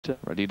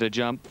Ready to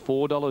jump,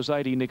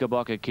 $4.80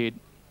 Knickerbocker Kid.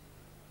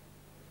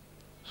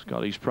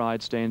 Scottish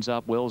Pride stands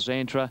up well.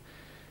 Zantra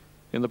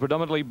in the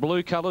predominantly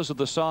blue colours of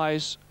the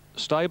size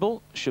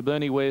stable.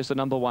 Shaburni wears the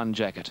 #1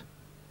 jacket.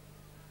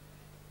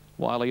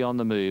 Wiley on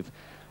the move.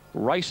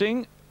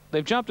 Racing.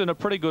 They've jumped in a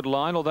pretty good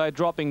line, although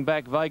dropping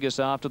back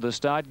Vegas after the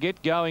start.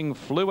 Get Going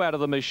flew out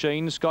of the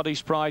machine.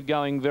 Scottish Pride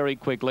going very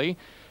quickly.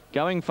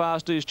 Going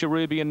fast is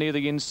Cherubian near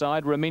the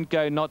inside.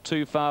 Raminko not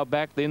too far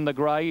back. Then the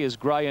grey is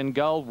Grey and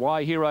Gold.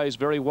 Y Heroes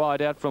very wide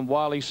out from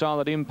Wiley.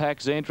 Silent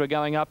Impact. Zantra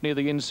going up near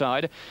the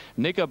inside.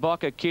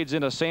 Knickerbocker Kids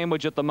in a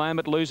sandwich at the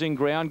moment, losing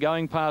ground.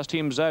 Going past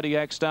him,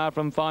 Zodiac Star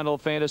from Final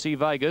Fantasy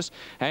Vegas.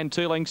 And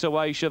 2 lengths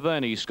away,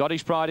 Shaburni.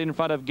 Scottish Pride in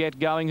front of Get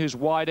Going, who's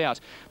wide out.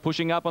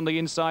 Pushing up on the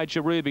inside,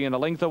 Cherubian. A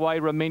length away,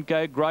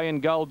 Raminko. Grey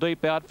and Gold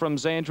deep out from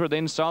Zantra.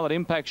 Then Silent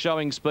Impact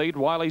showing speed.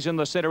 Wiley's in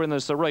the centre in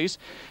the Cerise.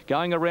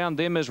 Going around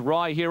them is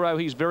Rye Hero.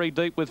 He's very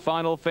deep with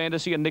Final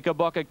Fantasy and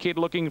Knickerbocker Kid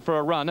looking for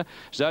a run.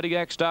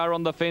 Zodiac Star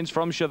on the fence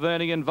from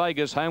Shaburni and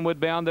Vegas.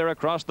 Homeward bound there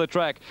across the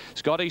track.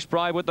 Scottish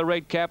Pride with the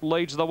red cap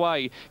leads the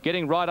way.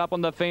 Getting right up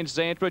on the fence,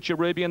 Zantra,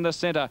 Cherubian in the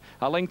centre.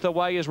 A length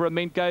away is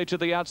Raminko to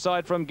the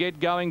outside from Get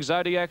Going.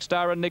 Zodiac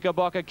Star and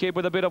Knickerbocker Kid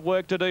with a bit of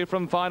work to do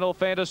from Final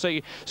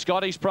Fantasy.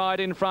 Scottish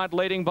Pride in front,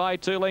 leading by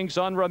 2 lengths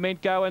on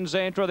Raminko and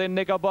Zantra, then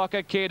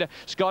Knickerbocker Kid.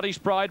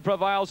 Scottish Pride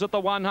prevails at the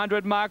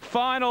 100 mark.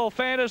 Final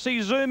Fantasy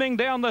zooming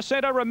down the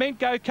centre.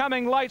 Raminko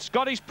coming late.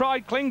 Scottish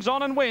Pride clings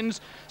on and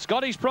wins.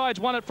 Scottish Pride's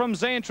won it from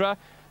Zantra.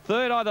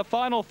 Third, either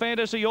Final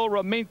Fantasy or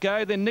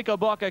Raminko, then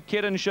Knickerbocker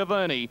Kid and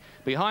Shaburni.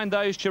 Behind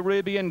those,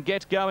 Cherubian,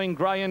 Get Going,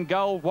 Grey and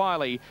Gold,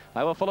 Wiley.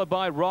 They were followed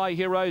by Rye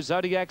Hero,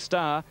 Zodiac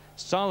Star,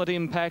 Silent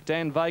Impact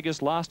and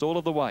Vegas last all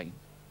of the way.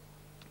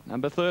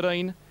 Number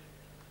 13,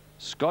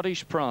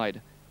 Scottish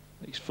Pride.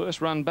 His first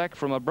run back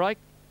from a break.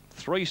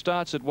 3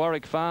 starts at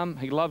Warwick Farm.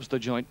 He loves the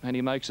joint and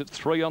he makes it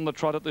 3 on the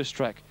trot at this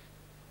track.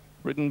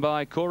 Ridden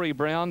by Corey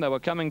Brown. They were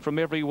coming from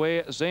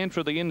everywhere.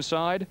 Zantra the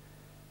inside.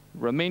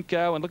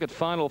 Raminko, and look at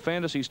Final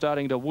Fantasy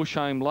starting to whoosh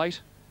home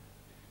late.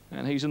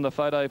 And he's in the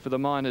photo for the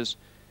Miners.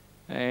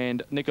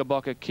 And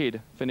Knickerbocker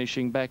Kid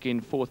finishing back in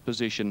 4th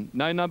position.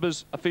 No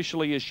numbers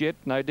officially as yet.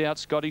 No doubt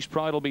Scottish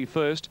Pride will be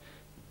first.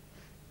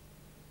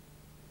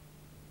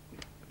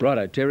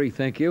 Righto, Terry,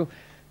 thank you.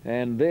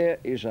 And there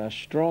is a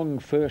strong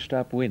first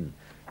up win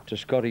to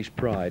Scottish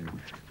Pride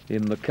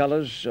in the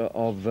colours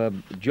of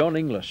John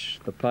Inglis,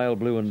 the pale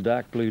blue and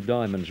dark blue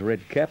diamonds,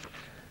 red cap.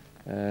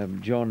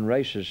 John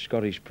races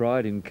Scottish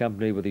Pride in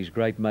company with his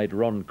great mate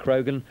Ron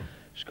Krogan.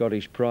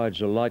 Scottish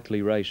Pride's a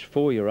lightly raced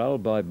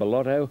 4-year-old by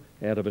Bellotto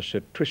out of a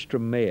Sir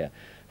Tristram mare.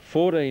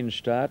 14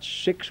 starts,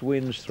 6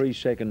 wins, 3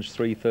 seconds,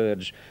 3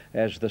 thirds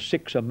as the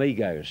 6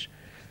 Amigos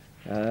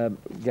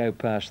go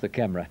past the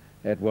camera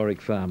at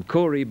Warwick Farm.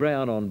 Corey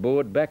Brown on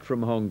board, back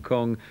from Hong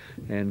Kong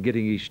and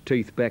getting his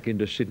teeth back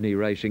into Sydney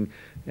racing.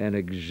 An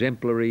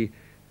exemplary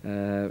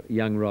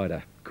young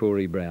rider,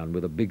 Corey Brown,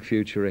 with a big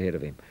future ahead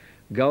of him.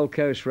 Gold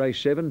Coast Race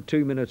 7,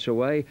 2 minutes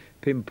away.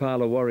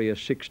 Pimpala Warrior,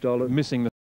 $6. Missing the